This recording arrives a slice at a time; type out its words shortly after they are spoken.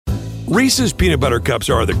Reese's peanut butter cups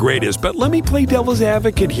are the greatest, but let me play devil's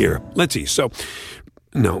advocate here. Let's see. So,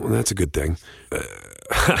 no, that's a good thing.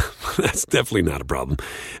 That's definitely not a problem.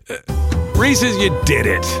 Reese's, you did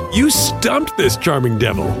it. You stumped this charming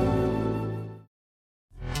devil.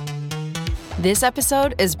 This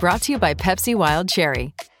episode is brought to you by Pepsi Wild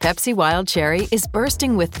Cherry. Pepsi Wild Cherry is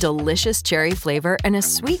bursting with delicious cherry flavor and a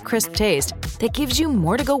sweet, crisp taste that gives you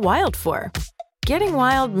more to go wild for. Getting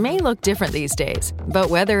wild may look different these days, but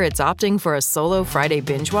whether it's opting for a solo Friday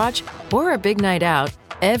binge watch or a big night out,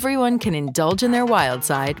 everyone can indulge in their wild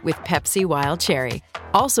side with Pepsi Wild Cherry.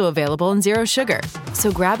 Also available in Zero Sugar.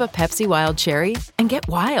 So grab a Pepsi Wild Cherry and get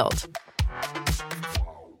wild.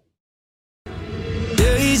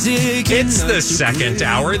 It's the second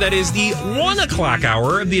hour. That is the 1 o'clock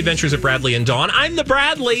hour of the Adventures of Bradley and Dawn. I'm the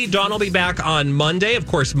Bradley. Dawn will be back on Monday. Of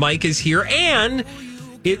course, Mike is here. And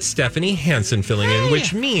it's Stephanie Hansen filling in,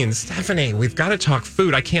 which means, Stephanie, we've got to talk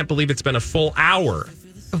food. I can't believe it's been a full hour.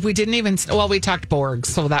 We didn't even... Well, we talked Borg,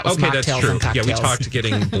 so that was okay, that's mocktails true. and cocktails. Yeah, we talked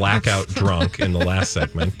getting blackout drunk in the last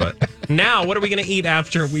segment. But now, what are we going to eat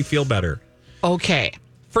after we feel better? Okay.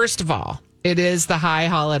 First of all, it is the high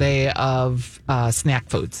holiday of snack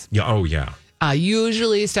foods. Yeah. Oh, yeah.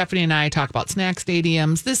 Usually, Stephanie and I talk about snack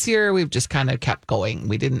stadiums. This year, we've just kind of kept going.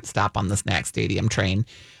 We didn't stop on the snack stadium train.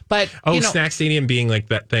 But snack stadium being like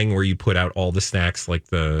that thing where you put out all the snacks, like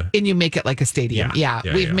and you make it like a stadium. Yeah.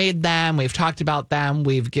 We've made them. We've talked about them.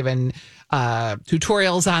 We've given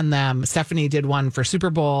tutorials on them. Stephanie did one for Super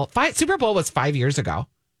Bowl. Super Bowl was 5 years ago.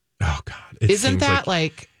 Oh God! Isn't that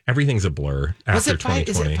like everything's a blur after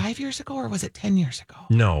 2020? Is it 5 years ago or was it 10 years ago?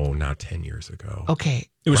 No, not 10 years ago. Okay,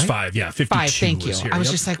 it was 5. Yeah, 52. 5. Thank you. Here. I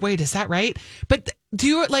was just like, wait, is that right? But do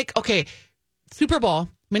you Super Bowl,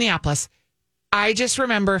 Minneapolis? I just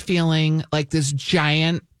remember feeling like this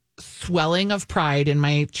giant swelling of pride in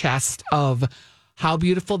my chest of how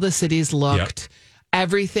beautiful the cities looked. Yep.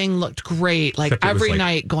 Everything looked great. Like every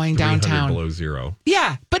night going downtown. Below zero.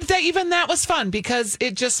 Yeah. But even that was fun because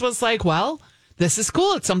it just was like, well, this is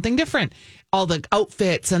cool. It's something different. All the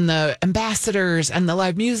outfits and the ambassadors and the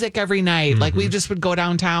live music every night. Mm-hmm. Like we just would go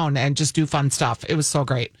downtown and just do fun stuff. It was so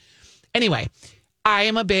great. Anyway, I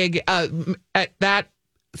am a big, at that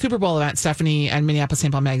Super Bowl event, Stephanie and Minneapolis St.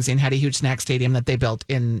 Paul Magazine had a huge snack stadium that they built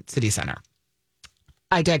in City Center.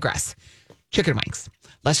 I digress. Chicken wings.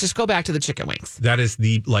 Let's just go back to the chicken wings. That is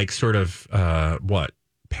the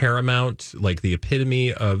paramount, like the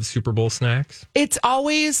epitome of Super Bowl snacks? It's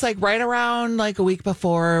always like right around like a week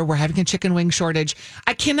before we're having a chicken wing shortage.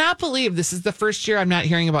 I cannot believe this is the first year I'm not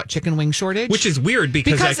hearing about chicken wing shortage. Which is weird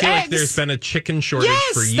because I feel like there's been a chicken shortage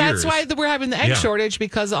for years. That's why we're having the egg shortage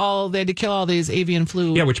because they had to kill all these avian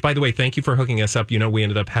flu. Yeah, which by the way, thank you for hooking us up. You know, we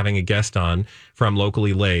ended up having a guest on from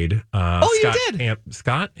Locally Laid. You did?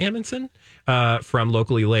 Scott Amundsen from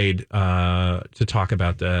Locally Laid to talk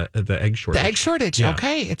about the egg shortage. The egg shortage. Yeah.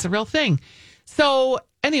 Okay. It's a real thing. So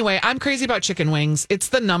anyway, I'm crazy about chicken wings. It's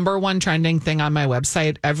the number one trending thing on my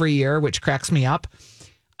website every year, which cracks me up.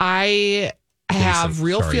 I have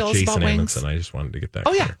real feels Jason about wings. Amundsen. I just wanted to get that.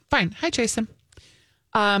 Oh, yeah. Fine. Hi, Jason.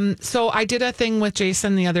 So I did a thing with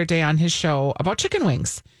Jason the other day on his show about chicken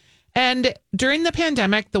wings. And during the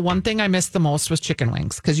pandemic, the one thing I missed the most was chicken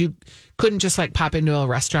wings because you couldn't just like pop into a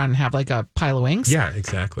restaurant and have like a pile of wings. Yeah,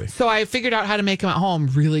 exactly. So I figured out how to make them at home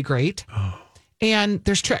really great. Oh. And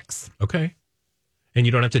there's tricks. Okay. And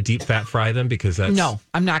you don't have to deep fat fry them because that's... No,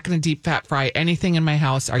 I'm not going to deep fat fry anything in my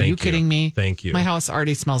house. Are you kidding me? Thank you. My house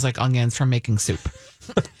already smells like onions from making soup.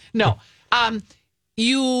 No.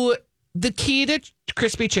 The key to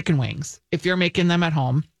crispy chicken wings, if you're making them at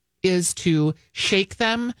home, is to shake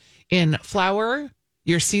them in flour,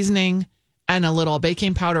 your seasoning, and a little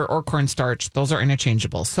baking powder or cornstarch. Those are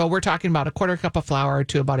interchangeable. So we're talking about a quarter cup of flour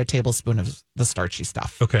to about a tablespoon of the starchy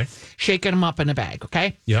stuff. Okay. Shaking them up in a bag,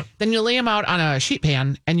 okay? Yep. Then you lay them out on a sheet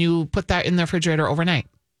pan and you put that in the refrigerator overnight.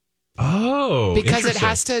 Oh, because it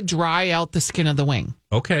has to dry out the skin of the wing.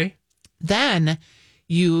 Okay. Then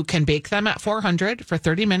you can bake them at 400 for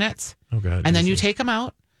 30 minutes. Oh, God. And then you take them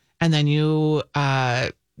out and then you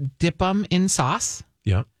dip them in sauce.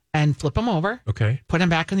 Yep. And flip them over. Okay. Put them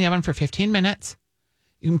back in the oven for 15 minutes.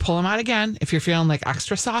 You can pull them out again. If you're feeling like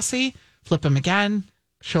extra saucy, flip them again.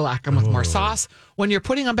 Shellac them with more sauce. When you're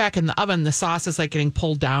putting them back in the oven, the sauce is like getting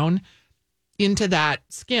pulled down into that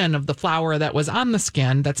skin of the flour that was on the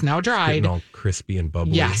skin that's now dried. Getting all crispy and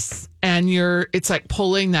bubbly. Yes. And it's like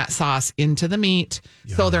pulling that sauce into the meat.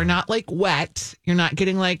 Yeah. So they're not like wet. You're not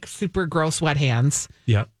getting like super gross wet hands.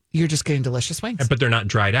 Yep. You're just getting delicious wings. But they're not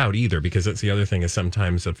dried out either, because that's the other thing is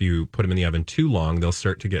sometimes if you put them in the oven too long, they'll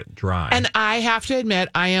start to get dry. And I have to admit,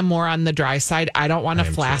 I am more on the dry side. I don't want a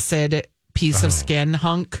flaccid piece of skin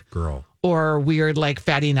hunk Girl. or weird like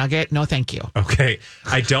fatty nugget. No, thank you. Okay.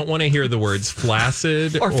 I don't want to hear the words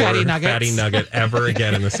flaccid Or fatty nuggets. fatty nugget ever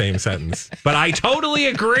again in the same sentence. But I totally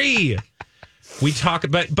agree. We talk,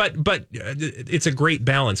 but it's a great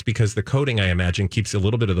balance because the coating, I imagine, keeps a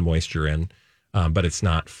little bit of the moisture in, but it's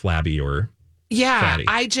not flabby or fatty.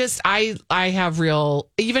 I have real,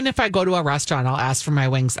 even if I go to a restaurant, I'll ask for my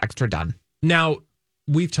wings extra done. Now,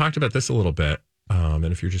 we've talked about this a little bit.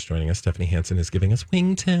 And if you're just joining us, Stephanie Hansen is giving us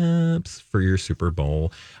wing tips for your Super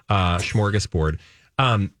Bowl smorgasbord.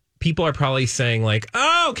 People are probably saying like,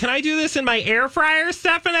 oh, can I do this in my air fryer,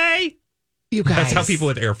 Stephanie? You guys. That's how people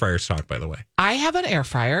with air fryers talk, by the way. I have an air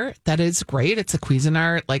fryer that is great. It's a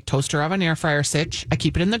Cuisinart like toaster oven air fryer sitch. I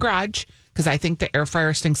keep it in the garage because I think the air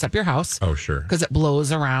fryer stinks up your house. Oh, sure. Because it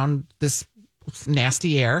blows around this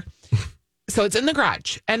nasty air. So it's in the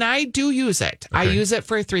garage and I do use it. Okay. I use it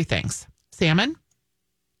for 3 things. Salmon,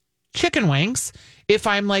 chicken wings, if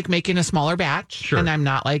I'm like making a smaller batch and I'm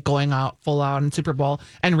not like going out full on Super Bowl,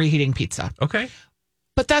 and reheating pizza. Okay.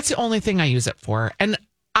 But that's the only thing I use it for. And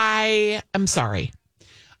I am sorry.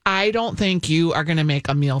 I don't think you are going to make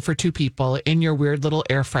a meal for 2 people in your weird little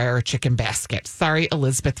air fryer chicken basket. Sorry,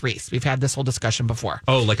 Elizabeth Reese. We've had this whole discussion before.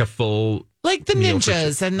 Oh, like a full... Like the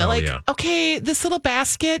ninjas and okay, this little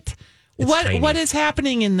basket... What is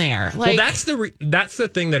happening in there? Like, well, that's the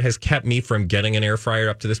thing that has kept me from getting an air fryer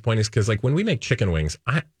up to this point is because like when we make chicken wings,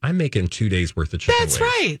 I'm making 2 days worth of chicken wings. That's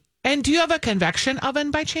right. And do you have a convection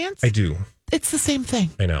oven by chance? I do. It's the same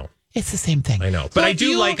thing. I know. It's the same thing. I know. But I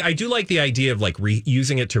do like the idea of like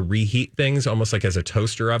using it to reheat things almost like as a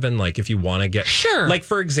toaster oven. Like if you want to get like,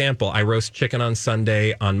 for example, I roast chicken on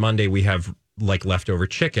Sunday. On Monday, we have like leftover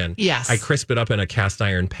chicken. Yes. I crisp it up in a cast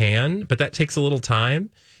iron pan, but that takes a little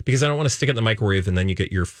time because I don't want to stick it in the microwave and then you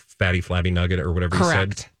get your fatty flabby nugget or whatever you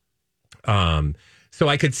said. So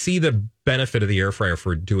I could see the benefit of the air fryer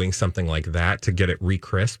for doing something like that to get it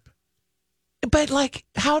re-crisp. But like,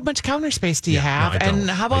 how much counter space do you have? And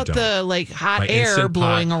how about the like hot air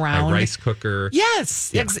blowing around? My rice cooker.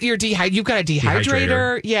 Yes, you've got a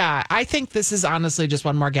dehydrator. Yeah, I think this is honestly just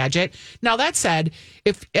one more gadget. Now that said,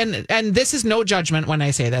 if and this is no judgment when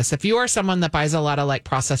I say this. If you are someone that buys a lot of like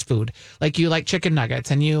processed food, like you like chicken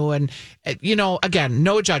nuggets, and again,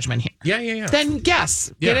 no judgment here. Yeah. Then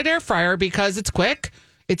yes, get an air fryer because it's quick,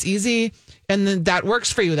 it's easy. And then that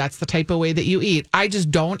works for you. That's the type of way that you eat. I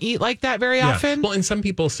just don't eat like that very often. Well, and some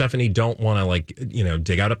people, Stephanie, don't want to like,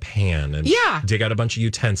 dig out a pan and dig out a bunch of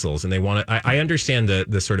utensils. And they want to, I understand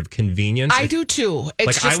the sort of convenience. I do too. It's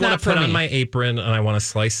like, just I want to put on my apron and I want to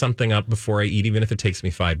slice something up before I eat, even if it takes me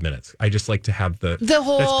 5 minutes. I just like to have the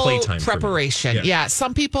whole playtime preparation. Yeah.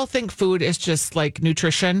 Some people think food is just like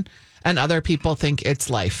nutrition and other people think it's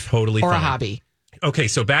life. Totally. Or a hobby. Okay.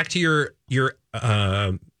 So back to your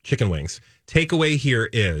chicken wings. Takeaway here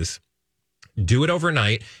is do it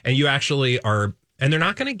overnight and you actually are, and they're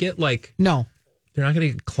not going to get like, no, they're not going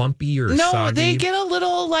to get clumpy or soggy. They get a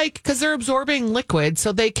little like, because they're absorbing liquid.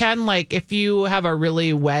 So they can like, if you have a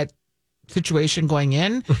really wet situation going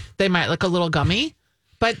in, they might look a little gummy,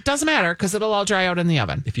 but it doesn't matter because it'll all dry out in the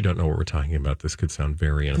oven. If you don't know what we're talking about, this could sound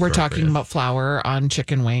very inappropriate. We're talking about flour on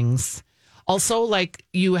chicken wings. Also, like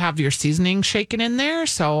you have your seasoning shaken in there.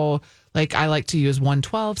 So like I like to use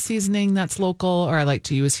 112 seasoning that's local, or I like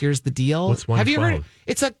to use Here's the Deal. What's 112? Have you heard?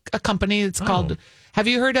 It's a company. It's called. Have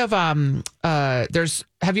you heard of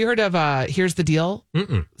Have you heard of Here's the Deal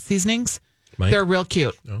seasonings? They're real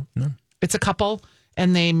cute. No. It's a couple,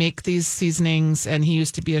 and they make these seasonings. And he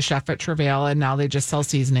used to be a chef at Travail, and now they just sell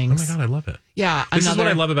seasonings. Oh my God, I love it. Yeah, this is what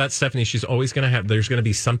I love about Stephanie. She's always going to have. There's going to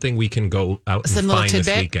be something we can go out and find this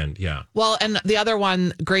weekend. Yeah. Well, and the other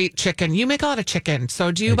one, great chicken. You make a lot of chicken.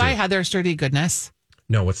 So do you buy Heather's Dirty Goodness?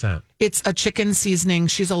 No, what's that? It's a chicken seasoning.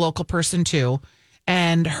 She's a local person too.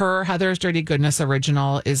 And her Heather's Dirty Goodness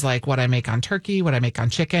original is like what I make on turkey, what I make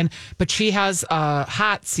on chicken. But she has a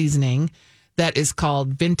hot seasoning that is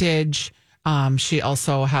called Vintage. She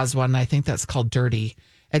also has one, I think that's called Dirty.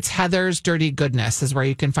 It's Heather's Dirty Goodness is where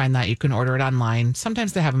you can find that. You can order it online.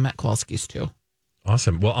 Sometimes they have them at Kowalski's too.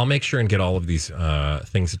 Awesome. Well, I'll make sure and get all of these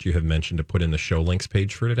things that you have mentioned to put in the show links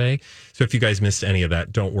page for today. So if you guys missed any of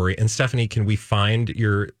that, don't worry. And Stephanie, can we find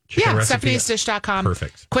your chicken recipe? Stephanie'sDish.com.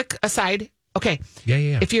 Perfect. Quick aside. Okay.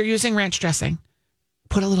 Yeah. If you're using ranch dressing,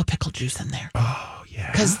 put a little pickle juice in there. Oh, yeah.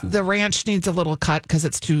 Because the ranch needs a little cut because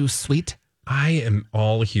it's too sweet. I am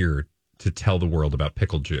all here to tell the world about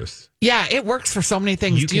pickle juice. Yeah, it works for so many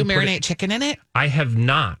things. Do you marinate chicken in it? I have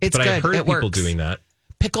not, It's but good. I've heard it people works. doing that.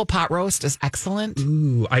 pickle pot roast is excellent.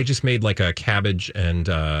 Ooh, I just made like a cabbage and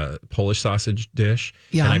Polish sausage dish.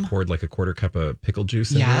 Yum. And I poured like a quarter cup of pickle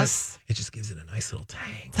juice in Yes. it. It just gives it a nice little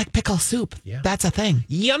tang. It's like pickle soup. Yeah. That's a thing.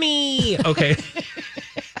 Yummy. Okay.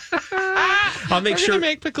 I'll make We're sure. gonna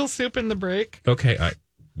make pickle soup in the break. Okay.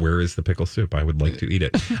 Where is the pickle soup? I would like to eat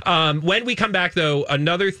it. When we come back, though,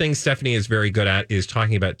 another thing Stephanie is very good at is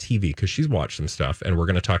talking about TV because she's watched some stuff, and we're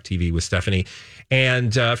going to talk TV with Stephanie.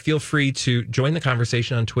 And feel free to join the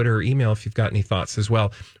conversation on Twitter or email if you've got any thoughts as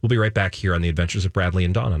well. We'll be right back here on The Adventures of Bradley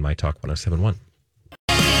and Dawn on My Talk 107.1.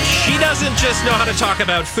 She doesn't just know how to talk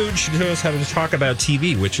about food, she knows how to talk about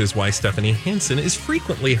TV, which is why Stephanie Hansen is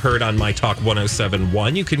frequently heard on My Talk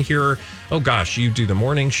 107.1. You can hear her, oh gosh, you do the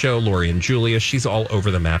morning show, Lori and Julia. She's all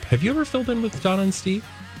over the map. Have you ever filled in with Donna and Steve?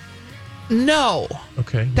 No.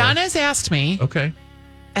 Okay. Donna's asked me, Okay.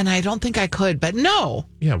 and I don't think I could, but no.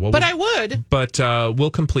 Yeah, well, But I would. But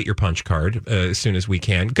we'll complete your punch card as soon as we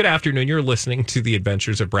can. Good afternoon. You're listening to The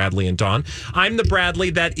Adventures of Bradley and Dawn. I'm the Bradley.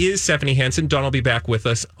 That is Stephanie Hansen. Dawn will be back with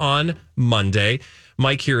us on Monday.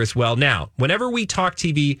 Mike here as well. Now, whenever we talk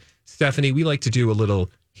TV, Stephanie, we like to do a little,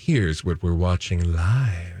 here's what we're watching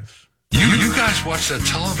live. You guys watch that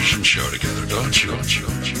television show together, don't you?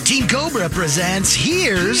 Team Cobra presents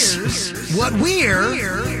Here's What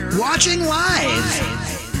We're Watching Live.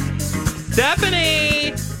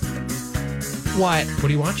 Stephanie! What? What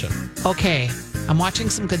are you watching? Okay. I'm watching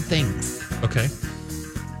some good things. Okay.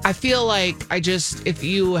 I feel like if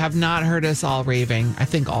you have not heard us all raving, I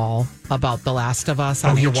think all about The Last of Us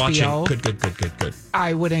on you're HBO. watching. Good.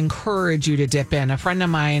 I would encourage you to dip in. A friend of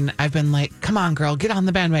mine, I've been like, come on, girl, get on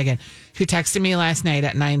the bandwagon. She texted me last night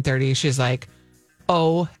at 9:30. She's like,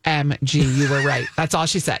 OMG, you were right. That's all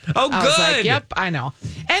she said. Oh, I was like, good. yep, I know.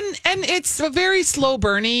 And it's a very slow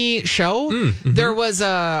burny show. There was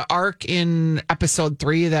a arc in episode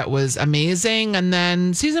 3 that was amazing. And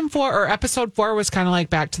then episode 4 was kind of like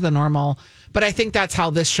back to the normal. But I think that's how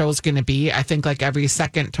this show's going to be. I think like every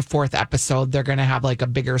second to fourth episode, they're going to have like a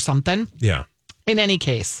bigger something. Yeah. In any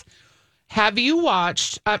case, have you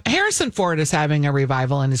watched Harrison Ford is having a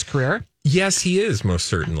revival in his career? Yes, he is, most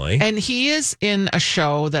certainly. And he is in a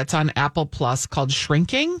show that's on Apple Plus called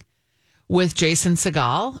Shrinking with Jason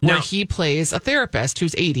Segel, where he plays a therapist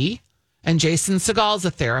who's 80. And Jason Segel's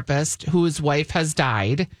a therapist whose wife has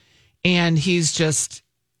died. And he's just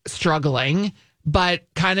struggling, but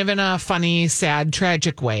kind of in a funny, sad,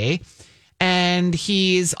 tragic way. And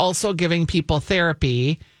he's also giving people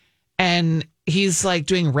therapy. And he's like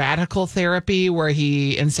doing radical therapy where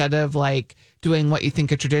he, instead of like doing what you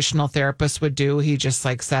think a traditional therapist would do, he just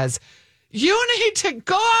like says, you need to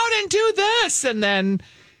go out and do this. And then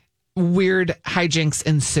weird hijinks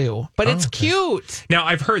ensue. But it's cute. Now,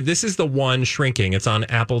 I've heard this is the one, Shrinking. It's on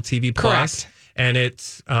Apple TV Plus. Correct. And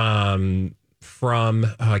it's from,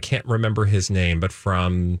 I can't remember his name, but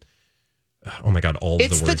from, oh my God, all of the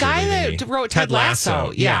words. It's the guy that wrote Ted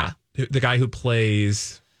Lasso. Yeah. The guy who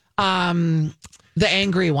plays... The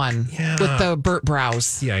angry one with the burnt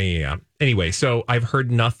brows. Yeah. Anyway, so I've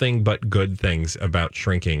heard nothing but good things about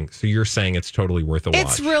Shrinking. So you're saying it's totally worth a watch.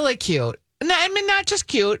 It's really cute. I mean, not just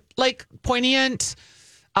cute, like poignant,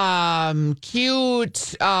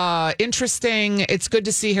 cute, interesting. It's good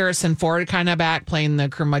to see Harrison Ford kind of back playing the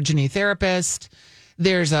curmudgeon-y therapist.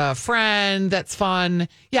 There's a friend that's fun.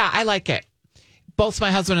 Yeah, I like it. Both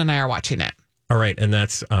my husband and I are watching it. All right, and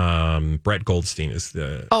that's Brett Goldstein is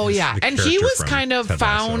the and he was from kind of Ted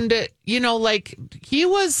found, Lasso. like he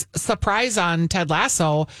was surprised on Ted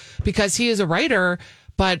Lasso because he is a writer,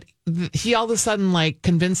 but he all of a sudden like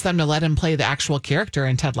convinced them to let him play the actual character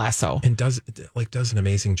in Ted Lasso. And does an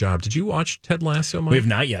amazing job. Did you watch Ted Lasso, Mike? We have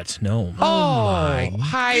not yet. No.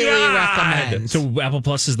 Highly recommend. So Apple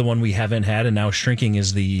Plus is the one we haven't had, and now Shrinking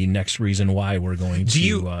is the next reason why we're going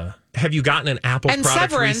to. Have you gotten an Apple and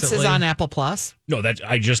product Severance recently? is on Apple Plus. No, that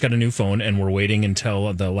I just got a new phone, and we're waiting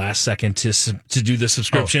until the last second to do the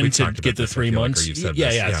subscription to get the 3 months.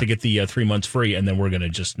 To get the 3 months free, and then we're going to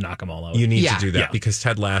just knock them all out. You need to do that because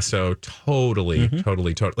Ted Lasso totally.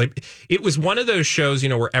 Like, it was one of those shows,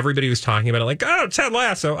 where everybody was talking about it, like, oh, Ted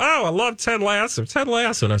Lasso. Oh, I love Ted Lasso. Ted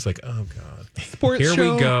Lasso. And I was like, oh, God. Sports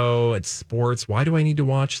show. We go. It's sports. Why do I need to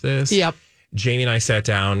watch this? Yep. Jamie and I sat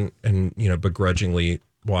down and, begrudgingly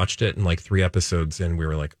watched it, and like 3 episodes in, we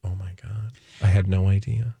were like, oh, my God. I had no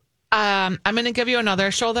idea. I'm going to give you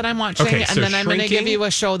another show that I'm watching, okay, and then I'm going to give you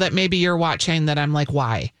a show that maybe you're watching that I'm like,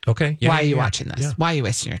 why? Okay. Why are you watching this? Yeah. Why are you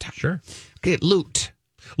wasting your time? Sure. Okay, Loot.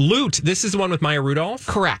 This is the one with Maya Rudolph?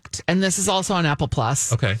 Correct. And this is also on Apple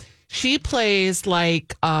Plus. Okay. She plays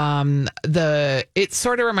like it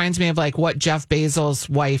sort of reminds me of like what Jeff Bezos'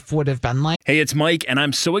 wife would have been like. Hey, it's Mike, and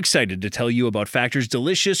I'm so excited to tell you about Factor's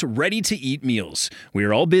delicious, ready-to-eat meals. We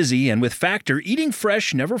are all busy, and with Factor, eating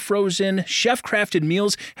fresh, never frozen, chef-crafted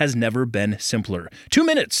meals has never been simpler. 2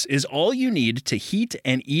 minutes is all you need to heat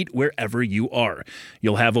and eat wherever you are.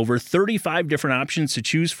 You'll have over 35 different options to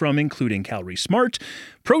choose from, including Calorie Smart,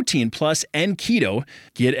 Protein Plus, and Keto.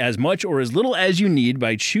 Get as much or as little as you need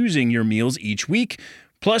by choosing your meals each week.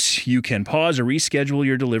 Plus, you can pause or reschedule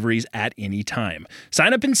your deliveries at any time.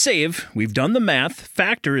 Sign up and save. We've done the math.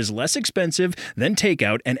 Factor is less expensive than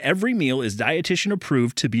takeout, and every meal is dietitian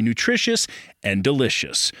approved to be nutritious and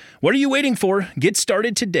delicious. What are you waiting for? Get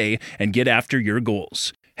started today and get after your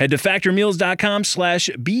goals. Head to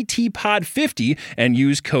factormeals.com/BTPod50 and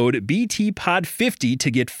use code BTPod50 to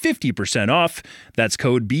get 50% off. That's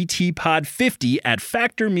code BTPod50 at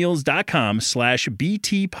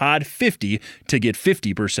factormeals.com/BTPod50 to get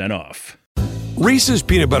 50% off. Reese's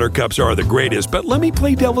peanut butter cups are the greatest, but let me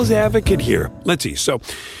play devil's advocate here. Let's see. So,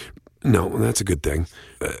 no, that's a good thing.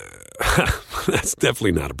 That's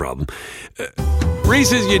definitely not a problem.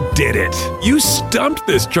 Reese's, you did it. You stumped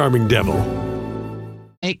this charming devil.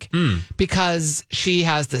 Because she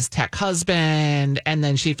has this tech husband, and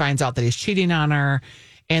then she finds out that he's cheating on her,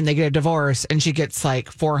 and they get a divorce, and she gets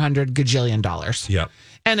like $400 gajillion. Yeah.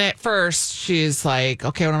 And at first, she's like,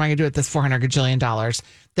 okay, what am I going to do with this $400 gajillion?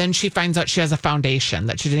 Then she finds out she has a foundation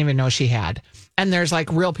that she didn't even know she had. And there's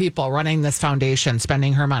like real people running this foundation,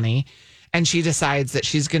 spending her money. And she decides that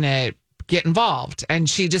she's going to get involved. And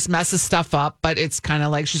she just messes stuff up, but it's kind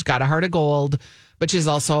of like she's got a heart of gold, but she's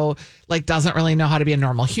also like doesn't really know how to be a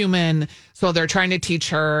normal human. So they're trying to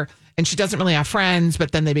teach her, and she doesn't really have friends,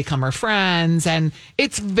 but then they become her friends. And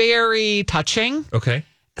it's very touching. Okay.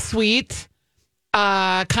 Sweet.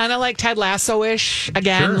 Kind of like Ted Lasso-ish.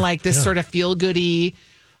 Again, like this sort of feel-goody.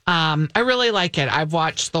 I really like it. I've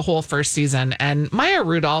watched the whole first season, and Maya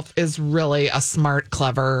Rudolph is really a smart,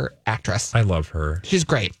 clever actress. I love her. She's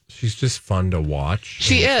great. She's just fun to watch.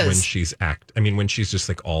 She is. When she's when she's just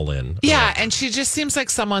like all in. Yeah, and she just seems like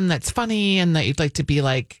someone that's funny and that you'd like to be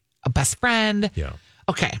like a best friend. Yeah.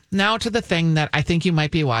 Okay, now to the thing that I think you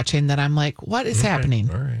might be watching that I'm like, what is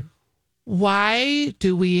happening? All right. Why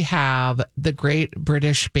do we have the Great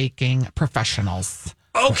British Baking Professionals?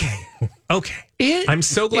 Okay. I'm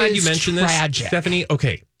so glad you mentioned this, Stephanie.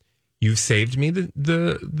 Okay, you've saved me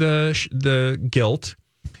the guilt,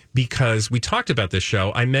 because we talked about this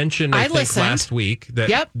show. I mentioned I think last week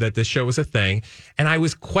that this show was a thing, and I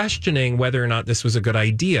was questioning whether or not this was a good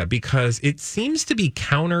idea, because it seems to be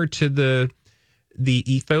counter to the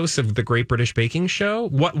ethos of the Great British Baking Show.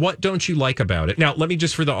 What don't you like about it? Now, let me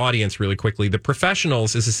just, for the audience really quickly, The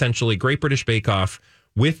Professionals is essentially Great British Bake Off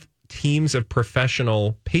with teams of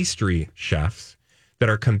professional pastry chefs that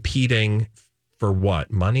are competing for what?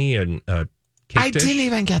 Money and cake dish? Didn't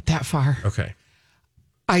even get that far. Okay.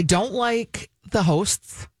 I don't like the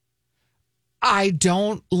hosts. I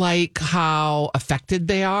don't like how affected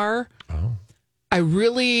they are. Oh. I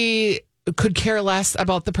really could care less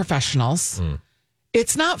about the professionals.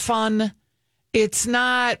 It's not fun. It's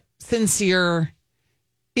not sincere.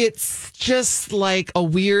 It's just like a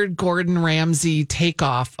weird Gordon Ramsay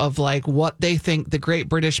takeoff of like what they think the Great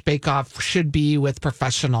British Bake Off should be with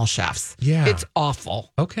professional chefs. Yeah. It's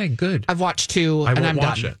awful. Okay, good. I've watched 2 and I'm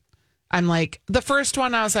done. It. I'm like, the first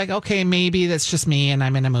one, I was like, okay, maybe that's just me and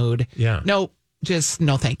I'm in a mood. Yeah. Nope. Just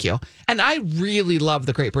no, thank you. And I really love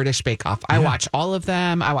the Great British Bake Off. I watch all of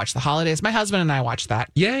them. I watch the holidays. My husband and I watch that.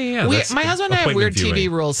 Yeah. My husband and I have weird TV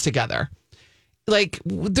rules together. Like,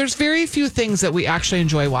 there's very few things that we actually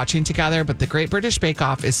enjoy watching together, but the Great British Bake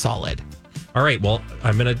Off is solid. All right, well,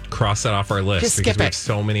 I'm going to cross that off our list. Just because skip we have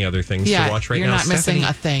so many other things to watch right now. You're not Stephanie, missing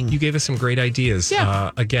a thing. You gave us some great ideas. Yeah.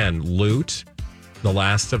 Again, Loot, The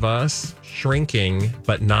Last of Us, Shrinking,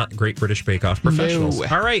 but not Great British Bake Off Professionals. No.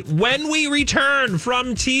 All right, when we return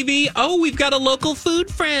from TV, we've got a local food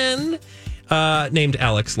friend named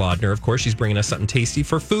Alex Laudner. Of course, she's bringing us something tasty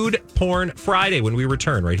for Food Porn Friday when we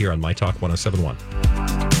return right here on My Talk 107.1.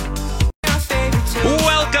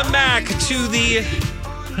 Welcome back to the...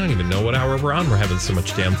 I don't even know what hour we're on. We're having so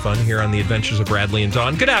much damn fun here on The Adventures of Bradley and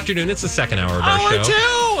Dawn. Good afternoon. It's the second hour of our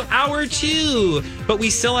show. Hour two. But we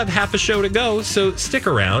still have half a show to go, so stick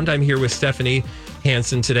around. I'm here with Stephanie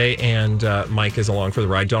Hansen today, and Mike is along for the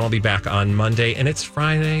ride. Dawn will be back on Monday, and it's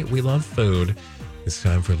Friday. We love food. It's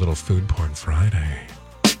time for a little Food Porn Friday.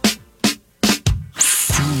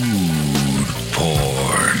 Food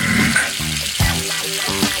porn.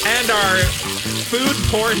 And our food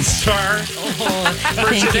porn star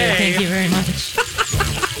for today Thank you very much.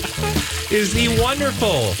 is the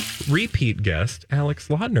wonderful repeat guest, Alex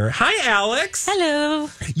Laudner. Hi, Alex. Hello.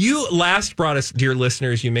 You last brought us, dear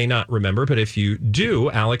listeners, you may not remember, but if you do,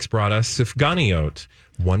 Alex brought us Sufganiyot,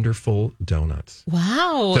 wonderful donuts.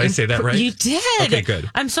 Wow. Did I say that right? You did. Okay, good.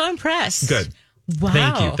 I'm so impressed. Good.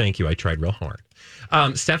 Wow. Thank you. I tried real hard.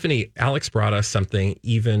 Stephanie, Alex brought us something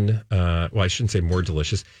even, I shouldn't say more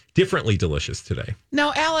delicious, differently delicious today.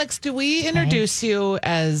 Now, Alex, do we introduce you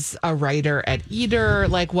as a writer at Eater?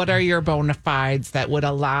 Like, what are your bona fides that would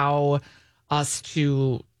allow us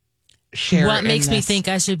to share? What makes me think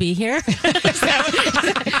I should be here?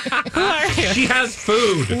 Who are you? She has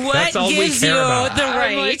food. What That's all we gives care you about. the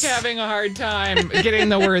I'm like right? having a hard time getting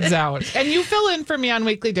the words out. And you fill in for me on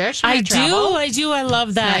Weekly Dish. when I travel. do. I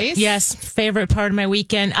love that. Nice. Yes, favorite part of my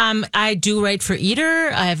weekend. I do write for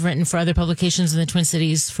Eater. I've written for other publications in the Twin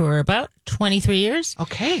Cities for about 23 years.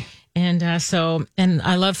 Okay. And and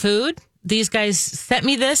I love food. These guys sent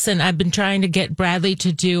me this, and I've been trying to get Bradley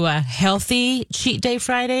to do a healthy Cheat Day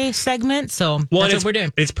Friday segment. So that's what we're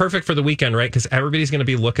doing. It's perfect for the weekend, right? Because everybody's going to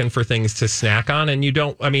be looking for things to snack on. And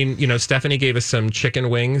Stephanie gave us some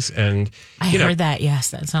chicken wings. And I heard that.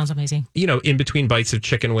 Yes, that sounds amazing. In between bites of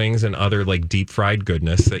chicken wings and other like deep fried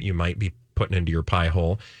goodness that you might be putting into your pie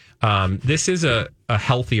hole. This is a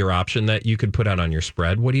healthier option that you could put out on your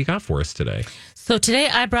spread. What do you got for us today? So today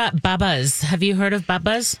I brought Baba's. Have you heard of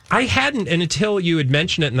Baba's? I hadn't, and until you had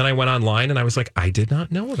mentioned it, and then I went online and I was like, I did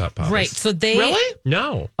not know about Baba's. Right. So they Really?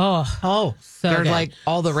 No. Oh, so they're good. like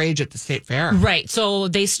all the rage at the State Fair. Right. So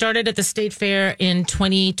they started at the State Fair in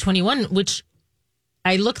 2021, which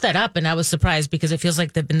I looked that up and I was surprised because it feels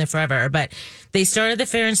like they've been there forever. But they started the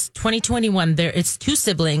fair in 2021. It's two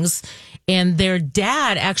siblings, and their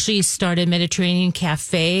dad actually started Mediterranean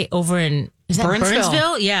Cafe over in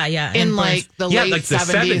Burnsville? Yeah. In like the late like the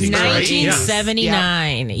 70s. 70s, right?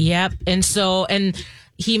 1979. Yep. And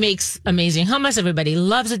he makes amazing hummus. Everybody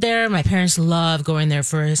loves it there. My parents love going there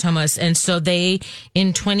for his hummus. And so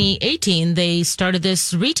in 2018, they started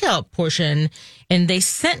this retail portion, and they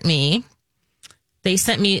sent me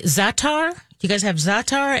za'atar. You guys have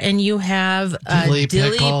za'atar, and you have dilly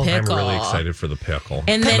pickle. I'm really excited for the pickle.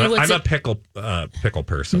 And then I'm a pickle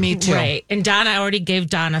person. Me too. Right. And I already gave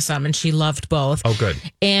Donna some, and she loved both. Oh, good.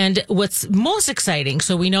 And what's most exciting,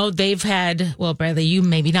 so we know they've had, well, Bradley, you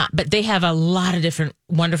maybe not, but they have a lot of different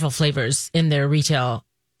wonderful flavors in their retail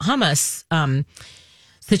hummus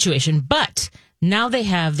situation. But now they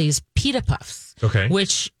have these pita puffs. Okay.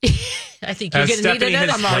 Which I think you're going to need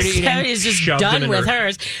it. I'm already Stephanie's just done with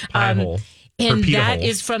hers. Pie hole. And that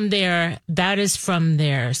is from their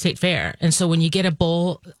state fair. And so when you get a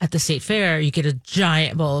bowl at the state fair, you get a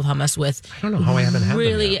giant bowl of hummus with. I don't know how I haven't had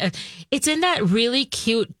them yet. It's in that really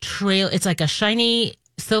cute trail. It's like a shiny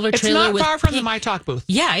silver trailer. It's not far from the My Talk booth.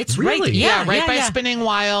 Yeah, it's Really? right. Yeah, right by Spinning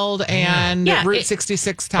Wild and Route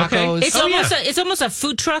 66 tacos. Okay. It's almost a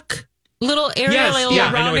food truck little area, Yes, like a little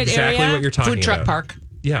I know rounded exactly area. what you're talking Food truck about. park.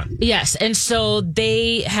 Yeah. Yes, and so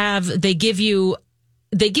they give you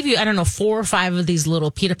I don't know 4 or 5 of these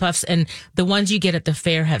little pita puffs, and the ones you get at the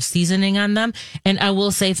fair have seasoning on them. And I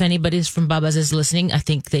will say, if anybody's from Bubba's is listening, I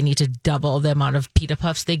think they need to double the amount of pita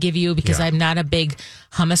puffs they give you, because I'm not a big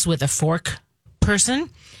hummus with a fork person.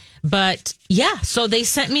 But yeah, so they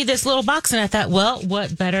sent me this little box, and I thought, well,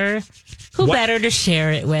 who better to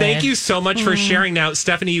share it with? Thank you so much for sharing. Now,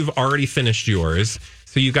 Stephanie, you've already finished yours,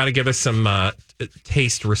 so you got to give us some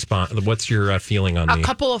taste response. What's your feeling on A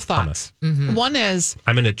couple of thoughts. Mm-hmm. One is,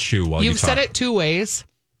 I'm going to chew while you talk. You've said it 2 ways,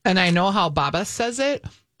 and I know how Baba says it,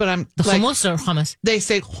 but I'm the like, hummus or hummus? They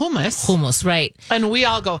say hummus. Hummus, right. And we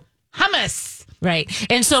all go, hummus. Right.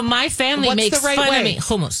 And so my family What's makes the right fun way? of me.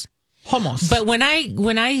 Hummus. Hummus. But when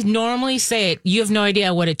I normally say it, you have no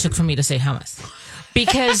idea what it took for me to say hummus.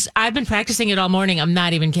 Because I've been practicing it all morning. I'm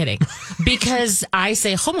not even kidding. Because I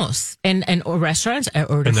say hummus or restaurants, I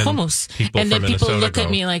order hummus. And then people look at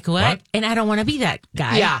me like, what? And I don't want to be that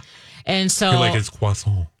guy. Yeah. And so You're like, it's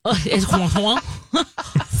croissant. It's croissant.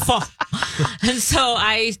 And so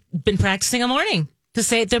I've been practicing all morning to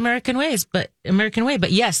say it the American way.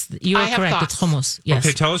 But yes, you are correct. Thoughts. It's hummus. Yes.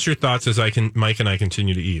 Okay, tell us your thoughts as Mike and I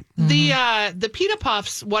continue to eat. The pita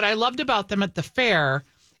puffs, what I loved about them at the fair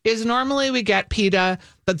is normally we get pita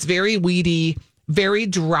that's very weedy, very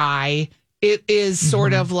dry. It is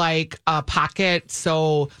sort of like a pocket,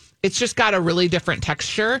 so it's just got a really different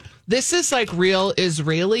texture. This is like real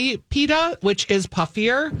Israeli pita, which is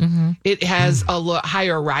puffier. Mm-hmm. It has a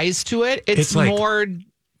higher rise to it. It's like, more...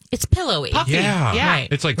 It's pillowy. Puffy. Yeah. Yeah. Right.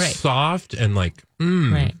 It's like right. soft and like,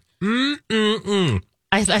 Right.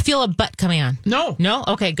 I feel a butt coming on. No. No?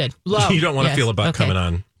 Okay, good. Love. You don't want to Yes, feel a butt okay. coming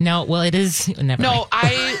on. No, well, it is. Never No, mind.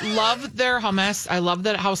 I love their hummus. I love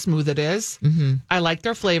how smooth it is. Mm-hmm. I like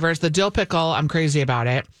their flavors. The dill pickle, I'm crazy about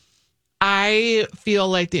it. I feel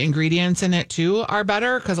like the ingredients in it too are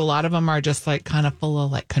better because a lot of them are just like kind of full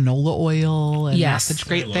of like canola oil and Yes. not such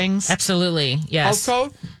great things. Absolutely. Yes.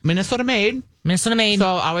 Also, Minnesota made. Minnesota made. So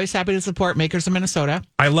always happy to support makers of Minnesota.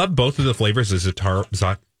 I love both of the flavors. The Za'atar.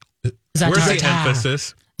 Where's the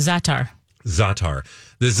emphasis? Za'atar. Za'atar.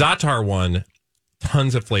 The Za'atar one,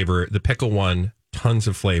 tons of flavor. The pickle one, tons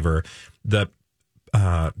of flavor. The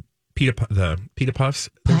pita puffs,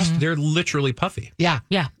 they're literally puffy. Yeah.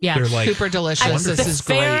 Yeah. Yeah. They're like Super delicious. This is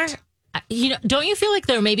great. You know, don't you feel like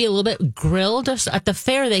they're maybe a little bit grilled at the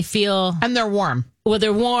fair? They feel, And they're warm. well,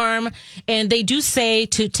 they're warm, and they do say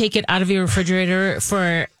to take it out of your refrigerator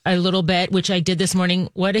for a little bit, which I did this morning.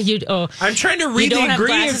 What are you? Oh, I'm trying to you read the don't have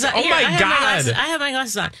ingredients. glasses on? Oh Here, my I God. have my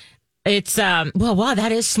glasses on. It's well, wow,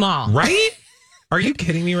 that is small. Right? Are you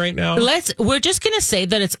kidding me right now? We're just gonna say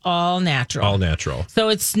that it's all natural. All natural. So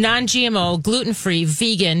it's non-GMO, gluten-free,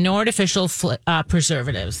 vegan, no artificial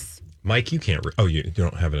preservatives. Mike, you can't. You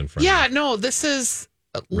don't have it in front of Yeah, you. no, this is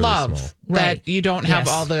Really love small. that Right. you don't have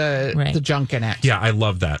Yes. all the junk in it. Yeah, I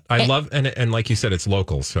love that. I love, and like you said, it's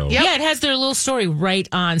local. So Yep. Yeah, it has their little story right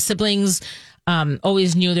on. Siblings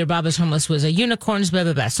always knew their Baba's Hummus was a unicorn's blah,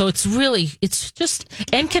 blah, blah. So it's just,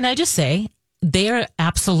 and can I just say, they are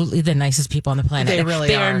absolutely the nicest people on the planet. They really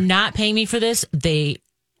They are. are not paying me for this.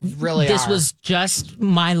 Really This are. was just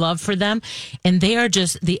my love for them, and they are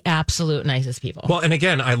just the absolute nicest people. Well, and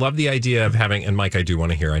again, I love the idea of having. And Mike, I do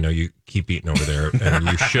want to hear. I know you keep eating over there, and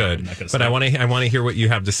you should. But I want to hear what you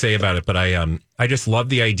have to say about it. But I just love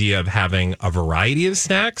the idea of having a variety of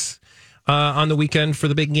snacks on the weekend for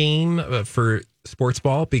the big game for sports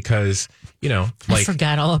ball because I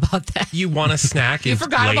forgot all about that. you want a snack. You in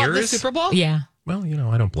forgot about the layers. Super Bowl? Yeah. Well,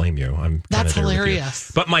 I don't blame you. I'm That's kinda there with you.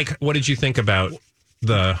 hilarious. But Mike, what did you think about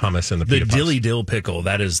the hummus and the The pita puffs? dilly dill pickle,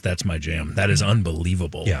 that's my jam. That is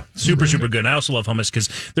unbelievable. Yeah. Super good. And I also love hummus because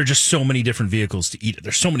there are just so many different vehicles to eat it.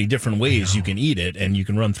 There's so many different ways you can eat it, and you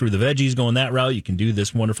can run through the veggies going that route. You can do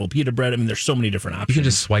this wonderful pita bread. I mean, there's so many different options. You can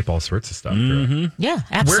just swipe all sorts of stuff through it. Yeah,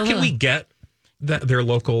 absolutely. Where can we get their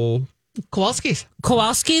local? Kowalski's.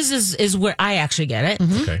 Kowalski's is where I actually get it.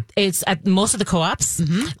 Okay. It's at most of the co-ops.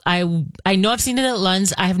 I know I've seen it at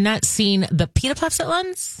Lund's. I have not seen the pita puffs at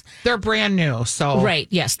Lund's. They're brand new. So Right.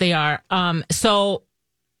 Yes, they are.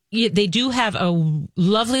 They do have a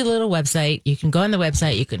lovely little website. You can go on the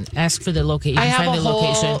website. You can ask for the location. I You can have find a the whole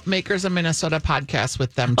location. Makers of Minnesota podcast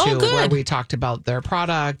with them Oh, too, good. where we talked about their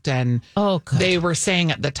product and Oh, good. they were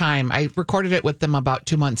saying at the time, I recorded it with them about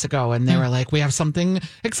 2 months ago, and they were like, "We have something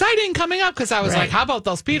exciting coming up." Because I was Right. like, "How about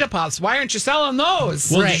those pita puffs? Why aren't you selling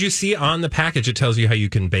those?" Well, Right. did you see on the package? It tells you how you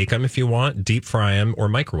can bake them if you want, deep fry them, or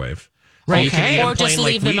microwave. So Right. you can Okay. eat them Or just plain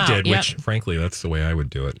like leave we them out. did, Yep. which frankly, that's the way I would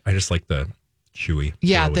do it. I just like the chewy.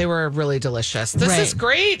 Yeah, flowy. they were really delicious. This Right. is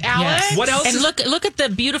great, Alex. Yes. What else And is- look at the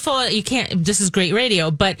beautiful. You can't. This is great radio,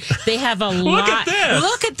 but they have a lot. at this.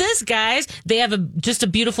 Look at this, guys. They have just a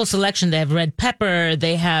beautiful selection. They have red pepper.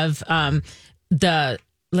 They have the.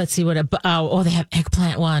 Let's see what. They have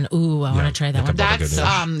eggplant one. Ooh, I want to try that one. Baba That's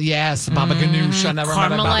ganoush. yes, Baba Ganoush. I never met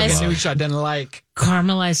a Baba Caramelized. Ganoush I didn't like.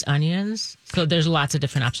 Caramelized onions. So there's lots of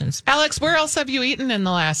different options. Alex, where else have you eaten in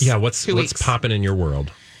the last what's 2 weeks? popping in your world?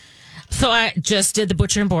 So I just did the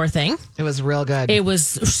Butcher and Boar thing. It was real good. It was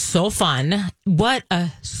so fun. What a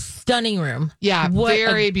stunning room. Yeah, What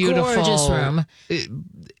very a beautiful. gorgeous room.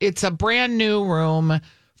 It's a brand new room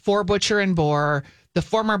for Butcher and Boar. The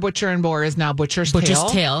former Butcher and Boar is now Butcher's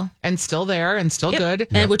Tail. and still there and still Yep. good.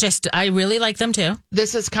 And which I really like them too.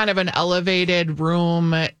 This is kind of an elevated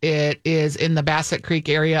room. It is in the Bassett Creek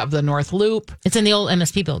area of the North Loop. It's in the old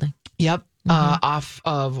MSP building. Yep, off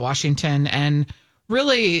of Washington. And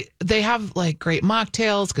really, they have like great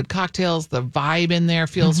mocktails, good cocktails. The vibe in there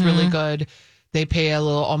feels really good. They pay a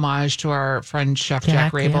little homage to our friend Chef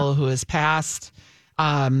Jack Rabel, who has passed.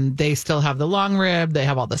 They still have the long rib. They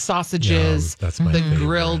have all the sausages, Yum, that's my the favorite.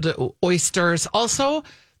 grilled oysters. Also,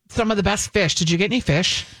 some of the best fish. Did you get any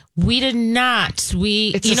fish? We did not.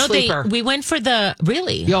 It's a sleeper. We went for the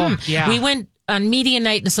really. Yo, yeah. We went on media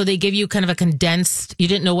night, and so they give you kind of a condensed. You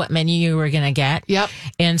didn't know what menu you were going to get. Yep.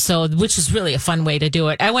 And so, which is really a fun way to do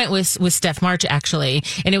it. I went with Steph March actually,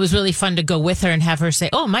 and it was really fun to go with her and have her say,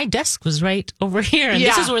 "Oh, my desk was right over here, and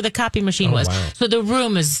this Yeah. is where the copy machine was." wow. So the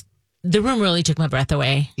room really took my breath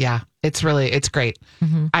away. Yeah, it's great.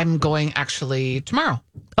 I'm going actually tomorrow.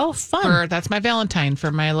 Oh, fun! That's my Valentine for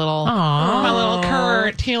my little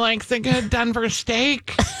Kurt. He likes a good Denver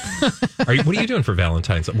steak. What are you doing for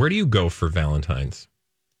Valentine's? Where do you go for Valentine's?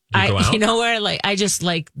 go out? You know where? Like, I just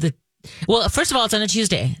like the. Well, first of all, it's on a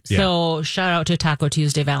Tuesday, so shout out to Taco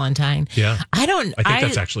Tuesday Valentine. Yeah, I think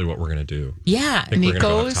that's actually what we're gonna do. Yeah, I think we're gonna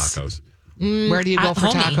go have Nico's? tacos. Where do you go for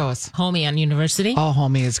tacos? Homie on University. Oh,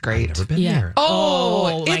 Homie is great. Never been there.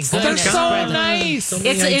 Oh, my they're goodness. so nice.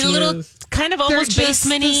 It's a little kind of They're almost just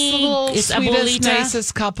basementy. the It's sweetest, abuelita.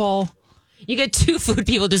 nicest couple. You get two food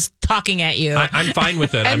people just talking at you. I'm fine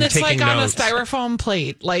with it. And I'm it's taking like notes. on a styrofoam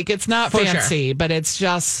plate. Like, it's not For fancy, but it's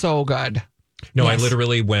just so good. No, Yes. I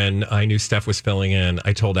literally, when I knew Steph was filling in,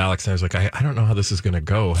 I told Alex, and I was like, I don't know how this is going to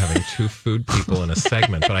go, having two food people in a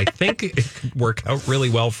segment, but I think it could work out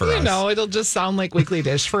really well for us. You know, it'll just sound like Weekly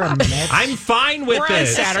Dish for a minute. I'm fine with We're on it.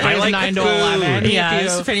 Saturdays, I like 9 to food. 11. yeah,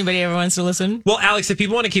 you- if anybody ever wants to listen. Well, Alex, if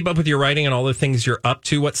people want to keep up with your writing and all the things you're up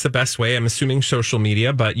to, what's the best way? I'm assuming social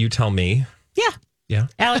media, but you tell me. Yeah. Yeah.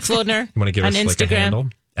 Alex Lodner. You want to give on us like a Instagram. handle?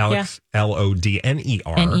 Alex, Lodner.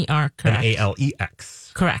 N-E-R, correct.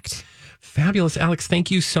 Alex. Correct. Fabulous. Alex, thank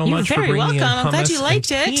you so You're much for very bringing in welcome. I'm glad hummus you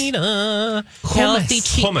liked and it. pita. Healthy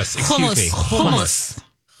cheap. Hummus, excuse me. Hummus.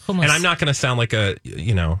 Hummus. And I'm not going to sound like a,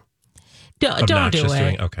 Don't do obnoxious it.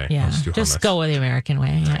 doing- okay, Yeah. I'll just do hummus. go with the American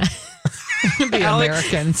way. Yeah. The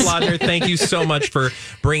Americans. Lodner, thank you so much for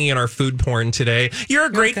bringing in our food porn today. You're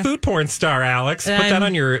a great food porn star, Alex. Put that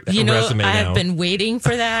on your resume I now. have been waiting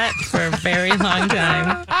for that for a very long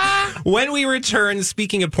time. When we return,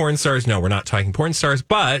 speaking of porn stars, no, we're not talking porn stars,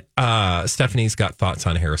 but Stephanie's got thoughts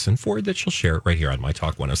on Harrison Ford that she'll share right here on My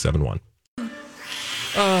Talk 1071.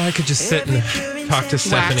 Oh, I could just sit and talk to Wax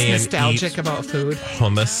Stephanie and nostalgic eat about food.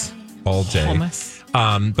 hummus all day.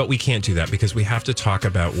 Hummus. But we can't do that because we have to talk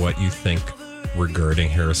about what you think regarding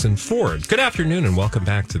Harrison Ford. Good afternoon and welcome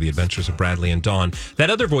back to the Adventures of Bradley and Dawn. That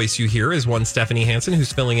other voice you hear is one Stephanie Hansen,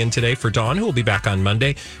 who's filling in today for Dawn, who will be back on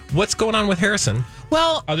Monday. What's going on with Harrison?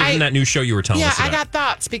 Well, Other than that new show you were telling us about. I got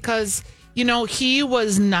thoughts because, he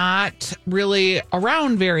was not really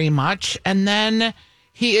around very much. And then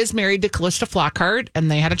he is married to Callista Flockhart and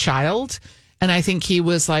they had a child. And I think he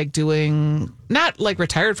was like doing, not like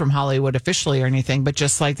retired from Hollywood officially or anything, but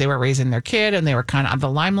just like they were raising their kid and they were kind of on the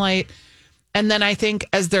limelight. And then I think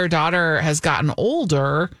as their daughter has gotten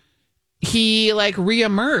older, he like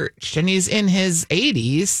reemerged and he's in his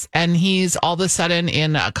 80s and he's all of a sudden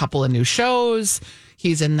in a couple of new shows.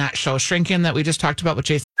 He's in that show Shrinking that we just talked about with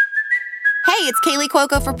Jason. Hey, it's Kaylee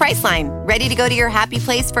Cuoco for Priceline. Ready to go to your happy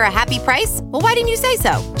place for a happy price? Well, why didn't you say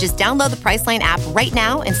so? Just download the Priceline app right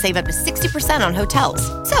now and save up to 60% on hotels.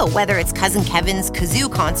 So whether it's Cousin Kevin's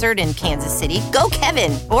Kazoo Concert in Kansas City, go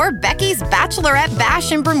Kevin, or Becky's Bachelorette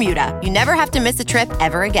Bash in Bermuda, you never have to miss a trip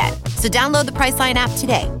ever again. So download the Priceline app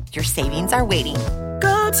today. Your savings are waiting.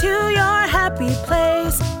 Go to your happy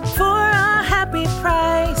place for a happy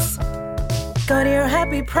price. Go to your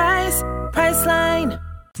happy price, Priceline.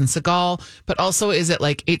 And Seagal, but also is it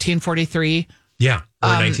like 1843? Yeah. Or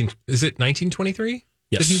 19, is it 1923?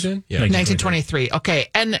 Yes. That he's in? Yeah. 1923. Okay.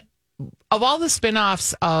 And of all the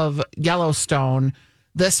spin-offs of Yellowstone,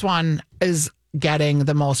 this one is getting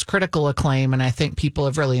the most critical acclaim, and I think people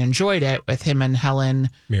have really enjoyed it with him and Helen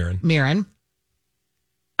Mirren.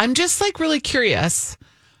 I'm just like really curious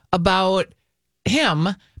about him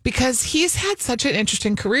because he's had such an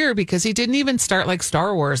interesting career because he didn't even start like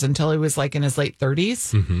Star Wars until he was like in his late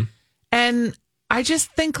 30s. Mm-hmm. And I just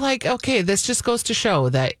think like, okay, this just goes to show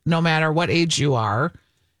that no matter what age you are,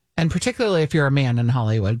 and particularly if you're a man in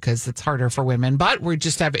Hollywood, because it's harder for women, but we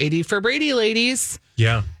just have 80 for Brady ladies.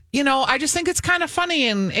 Yeah. I just think it's kind of funny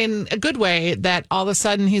in a good way that all of a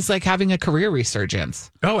sudden he's like having a career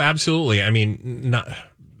resurgence. Oh, absolutely. I mean, not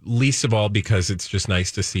least of all because it's just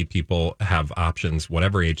nice to see people have options,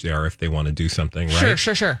 whatever age they are, if they want to do something, right?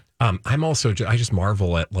 Sure. I'm also, I just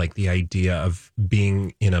marvel at like the idea of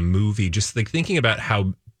being in a movie, just like thinking about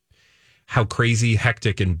how crazy,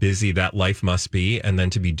 hectic, and busy that life must be, and then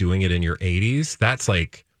to be doing it in your 80s. That's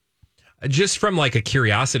like, just from like a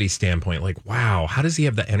curiosity standpoint, like, wow, how does he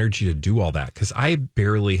have the energy to do all that? Because I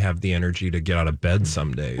barely have the energy to get out of bed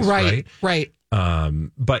some days, right?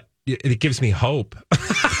 But it gives me hope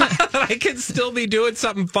that I can still be doing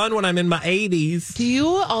something fun when I'm in my 80s. Do you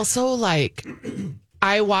also like,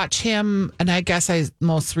 I watch him, and I guess I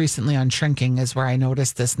most recently on Shrinking is where I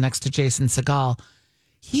noticed this next to Jason Seagal.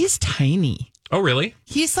 He's tiny. Oh, really?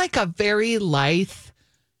 He's like a very lithe,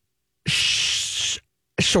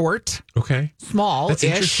 short, okay, small, that's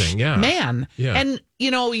interesting. Yeah, man. Yeah, and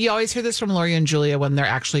you always hear this from Lori and Julia when they're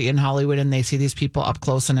actually in Hollywood and they see these people up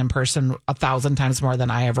close and in person 1,000 times more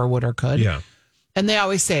than I ever would or could. Yeah, and they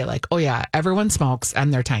always say like, "Oh yeah, everyone smokes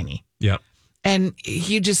and they're tiny." Yeah, and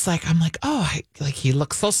he just like, I'm like, oh, like he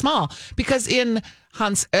looks so small because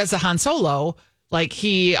as a Han Solo. Like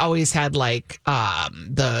he always had like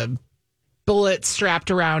the bullets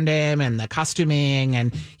strapped around him and the costuming,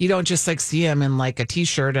 and you don't just like see him in like a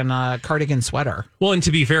t-shirt and a cardigan sweater. Well, and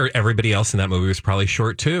to be fair, everybody else in that movie was probably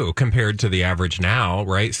short too, compared to the average now,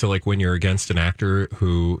 right? So like when you're against an actor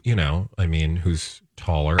who, who's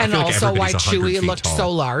taller. And I feel also like why everybody's 100 Chewie feet looked tall.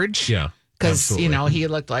 so large. Yeah. Because, he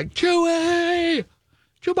looked like Chewie,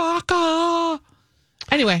 Chewbacca.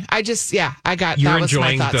 Anyway, I got You're that was my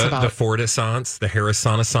enjoying thoughts the about Fortisance, the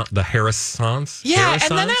Harrisance. Yeah,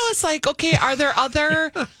 and then I was like, okay, are there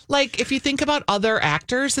other, like, if you think about other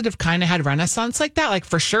actors that have kind of had renaissance like that, like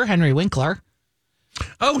for sure Henry Winkler.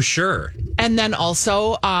 Oh, sure. And then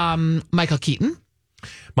also Michael Keaton.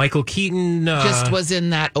 Michael Keaton just was in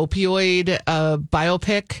that opioid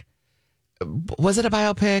biopic. Was it a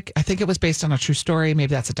biopic? I think it was based on a true story. Maybe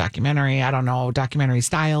that's a documentary. I don't know, documentary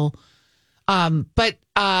style. But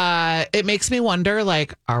it makes me wonder,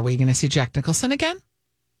 like, are we going to see Jack Nicholson again?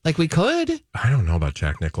 Like, we could. I don't know about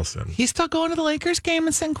Jack Nicholson. He's still going to the Lakers game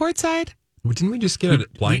and sitting courtside. Didn't we just get a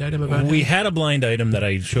blind item about We him? had a blind item that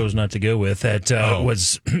I chose not to go with. That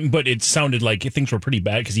was, but it sounded like things were pretty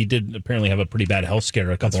bad because he did apparently have a pretty bad health scare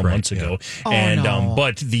a couple of months ago. Oh, and no.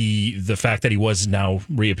 but the fact that he was now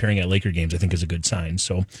reappearing at Laker games, I think, is a good sign.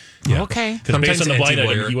 So Yeah. Okay. because based on the blind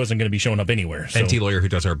NT-lawyer- item, he wasn't going to be showing up anywhere. So. NT lawyer who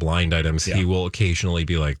does our blind items, Yeah. he will occasionally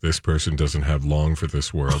be like, "This person doesn't have long for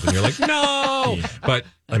this world," and you're like, "No." But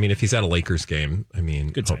I mean, if he's at a Lakers game, I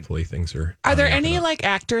mean, Good sign. hopefully things are. Are there on the up any and up. like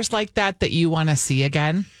actors like that you want to see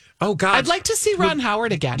again? Oh God, I'd like to see Ron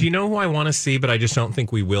Howard again. Do you know who I want to see? But I just don't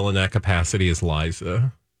think we will in that capacity. Is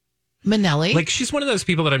Liza? Minnelli? Like she's one of those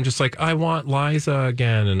people that I'm just like, I want Liza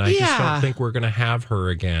again, and I just Yeah. don't think we're going to have her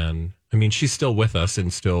again. I mean, she's still with us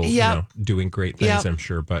and still, Yep. doing great things. Yep. I'm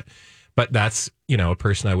sure, but that's a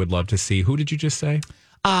person I would love to see. Who did you just say?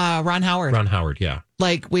 Ron Howard. Ron Howard. Yeah.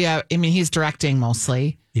 Like he's directing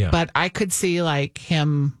mostly. Yeah. But I could see like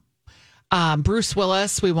him, Bruce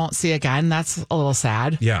Willis, we won't see again. That's a little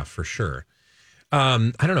sad. Yeah, for sure.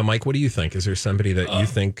 I don't know, Mike. What do you think? Is there somebody that you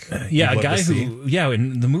think? Yeah, you'd a love guy to see? who,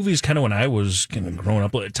 in the movies, kind of when I was kind of growing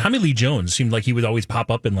up, Tommy Lee Jones seemed like he would always pop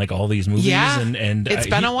up in like all these movies. Yeah, and it's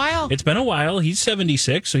been a while. It's been a while. He's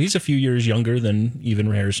 76, so he's a few years younger than even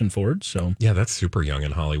Harrison Ford. So Yeah, that's super young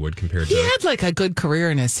in Hollywood compared He to. had like a good career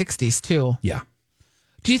in his 60s too. yeah,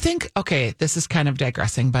 Do you think, okay, this is kind of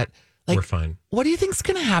digressing, but like, We're fine. what do you think's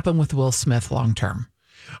going to happen with Will Smith long term?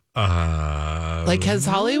 Like, has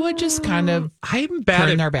Hollywood just kind of I'm bad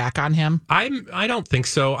turned at. their back on him? I don't think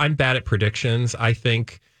so. I'm bad at predictions. I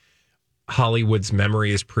think Hollywood's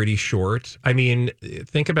memory is pretty short. I mean,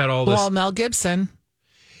 think about all this. Well, Mel Gibson,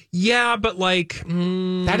 Yeah, but like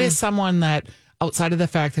that is someone that, outside of the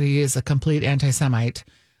fact that he is a complete anti-Semite,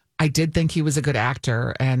 I did think he was a good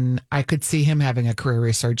actor, and I could see him having a career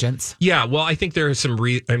resurgence. Yeah, well, I think there are some.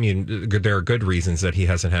 There are good reasons that he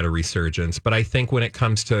hasn't had a resurgence. But I think when it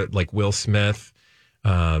comes to like Will Smith,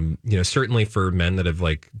 certainly for men that have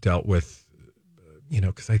like dealt with,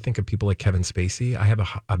 because I think of people like Kevin Spacey, I have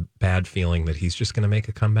a bad feeling that he's just going to make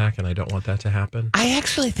a comeback, and I don't want that to happen. I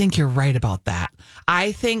actually think you're right about that.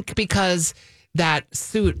 I think because that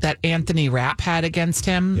suit that Anthony Rapp had against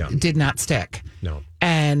him did not stick. No.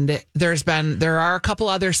 And there are a couple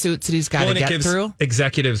other suits that he's got to And it get gives through.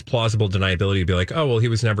 executives plausible deniability to be like, oh, well, he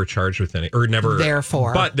was never charged with any, or never.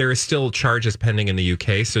 Therefore. But there is still charges pending in the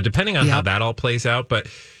UK. So depending on how that all plays out, but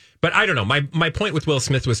I don't know. My point with Will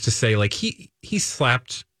Smith was to say like he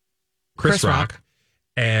slapped Chris Rock,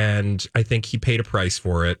 and I think he paid a price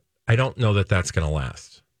for it. I don't know that that's going to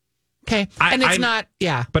last. Okay. And it's not,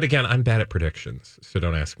 yeah. But again, I'm bad at predictions, so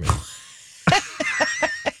don't ask me.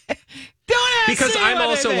 Because I'm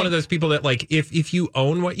also one of those people that like if you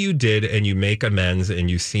own what you did and you make amends and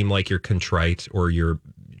you seem like you're contrite or you're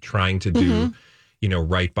trying to do,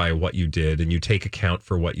 right by what you did and you take account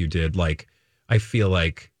for what you did, like I feel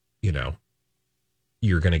like,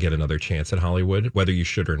 you're going to get another chance at Hollywood, whether you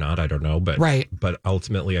should or not, I don't know, but but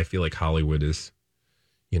ultimately I feel like Hollywood is,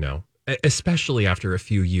 especially after a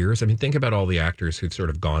few years. I mean, think about all the actors who've sort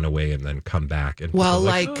of gone away and then come back and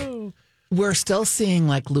we're still seeing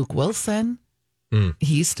like Luke Wilson.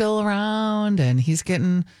 He's still around and he's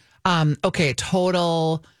getting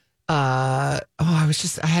total I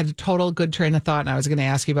had a total good train of thought and I was going to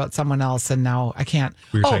ask you about someone else and now I can't.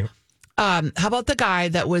 How about the guy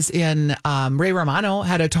that was in Ray Romano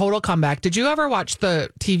had a total comeback? Did you ever watch the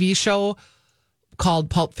TV show called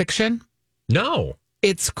Pulp Fiction? No.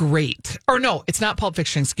 It's great. Or no, it's not Pulp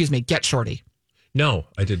Fiction, excuse me, Get Shorty. No,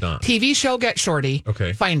 I did not. TV show Get Shorty.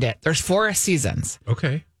 Okay. Find it. There's 4 seasons.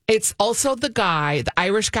 Okay. It's also the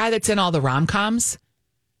Irish guy that's in all the rom-coms.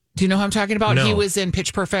 Do you know who I'm talking about? No. He was in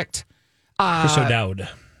Pitch Perfect. Chris O'Dowd.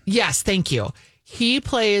 Yes, thank you. He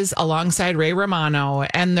plays alongside Ray Romano,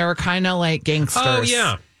 and they're kind of like gangsters. Oh,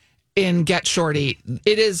 yeah. In Get Shorty.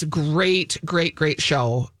 It is great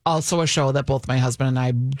show. Also a show that both my husband and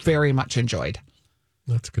I very much enjoyed.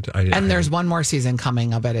 That's good. There's one more season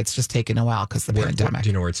coming of it. It's just taken a while because the pandemic. Do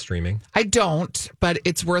you know where it's streaming? I don't, but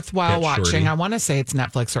it's worthwhile watching. Shorty. I want to say it's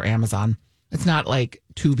Netflix or Amazon. It's not like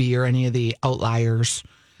Tubi or any of the outliers.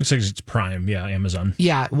 It's Prime, yeah, Amazon.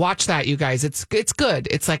 Yeah, watch that, you guys. It's good.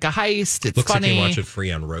 It's like a heist. It's Looks funny. like you can watch it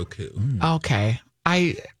free on Roku. Okay.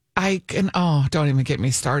 I can, don't even get me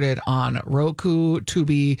started on Roku,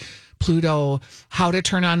 Tubi, Pluto, how to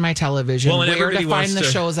turn on my television, Well, and where to everybody find the wants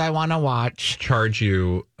to shows I want to watch. Charge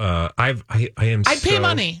you. I'd pay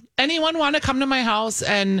money. Anyone want to come to my house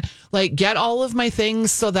and like get all of my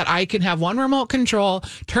things so that I can have one remote control,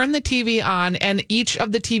 turn the TV on, and each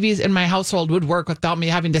of the TVs in my household would work without me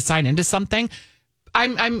having to sign into something.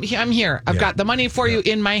 I'm here. I've got the money for you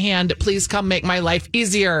in my hand. Please come make my life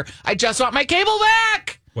easier. I just want my cable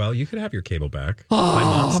back. Well, you could have your cable back.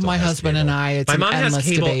 My husband and I. It's my mom an has endless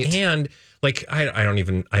cable, debate. and like I don't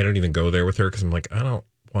even go there with her because I'm like I don't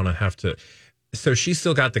want to have to. So she's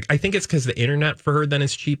still got I think it's because the internet for her then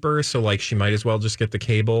is cheaper. So like she might as well just get the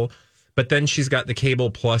cable. But then she's got the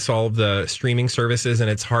cable plus all of the streaming services, and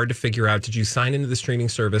it's hard to figure out, did you sign into the streaming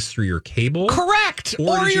service through your cable? Correct.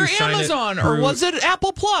 Or did your you sign it Amazon, or through was it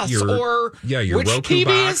Apple Plus? your Which Roku TV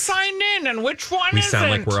box? is signed in and which one We isn't?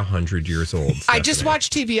 sound like we're 100 years old. I just Stephanie. watch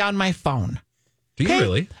TV on my phone. Do you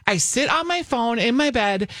really? I sit on my phone in my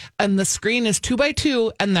bed, and the screen is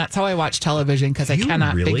 2x2, and that's how I watch television because I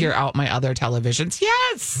cannot figure out my other televisions.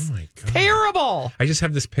 Yes. Oh my God. Terrible. I just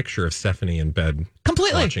have this picture of Stephanie in bed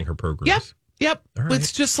Completely. watching her programs. Yep. All right.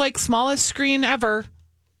 It's just like smallest screen ever.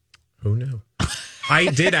 Who knew? I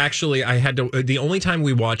did actually. I had to. The only time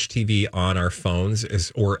we watch TV on our phones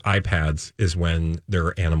or iPads is when there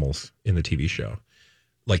are animals in the TV show,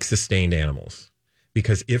 like sustained animals.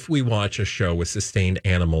 Because if we watch a show with sustained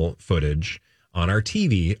animal footage on our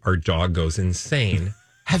TV, our dog goes insane.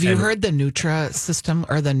 Have you heard the Nutra system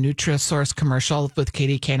or the Nutrasource commercial with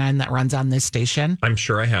Katie Canine that runs on this station? I'm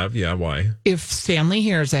sure I have. Yeah. Why? If Stanley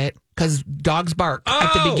hears it, because dogs bark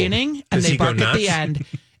at the beginning and Does they he go bark at the nuts? end.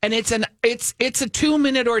 And it's a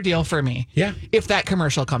 2-minute ordeal for me. Yeah. If that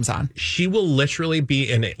commercial comes on. She will literally be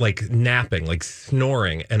in it, like napping, like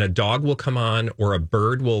snoring, and a dog will come on or a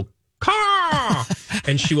bird will caw,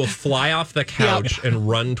 and she will fly off the couch and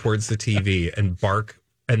run towards the TV and bark,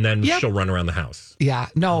 and then she'll run around the house. Yeah.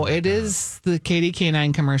 No, it is the Katie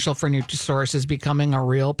Canine commercial for Nutrisource is becoming a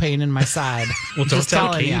real pain in my side. Well, don't Just tell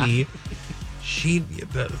telling ya. Katie.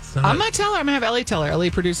 I'm going to tell her. I'm going to have Ellie tell her. Ellie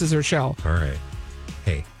produces her show. All right.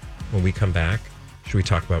 Hey, when we come back, should we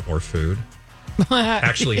talk about more food?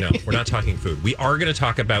 Actually, no, we're not talking food. We are going to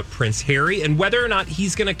talk about Prince Harry and whether or not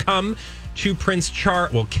he's going to come to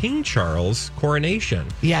King Charles' coronation.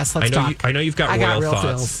 Yes, let's talk. I know you've got I royal got real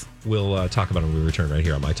thoughts. feels. We'll talk about it when we return right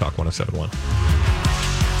here on My Talk 107.1.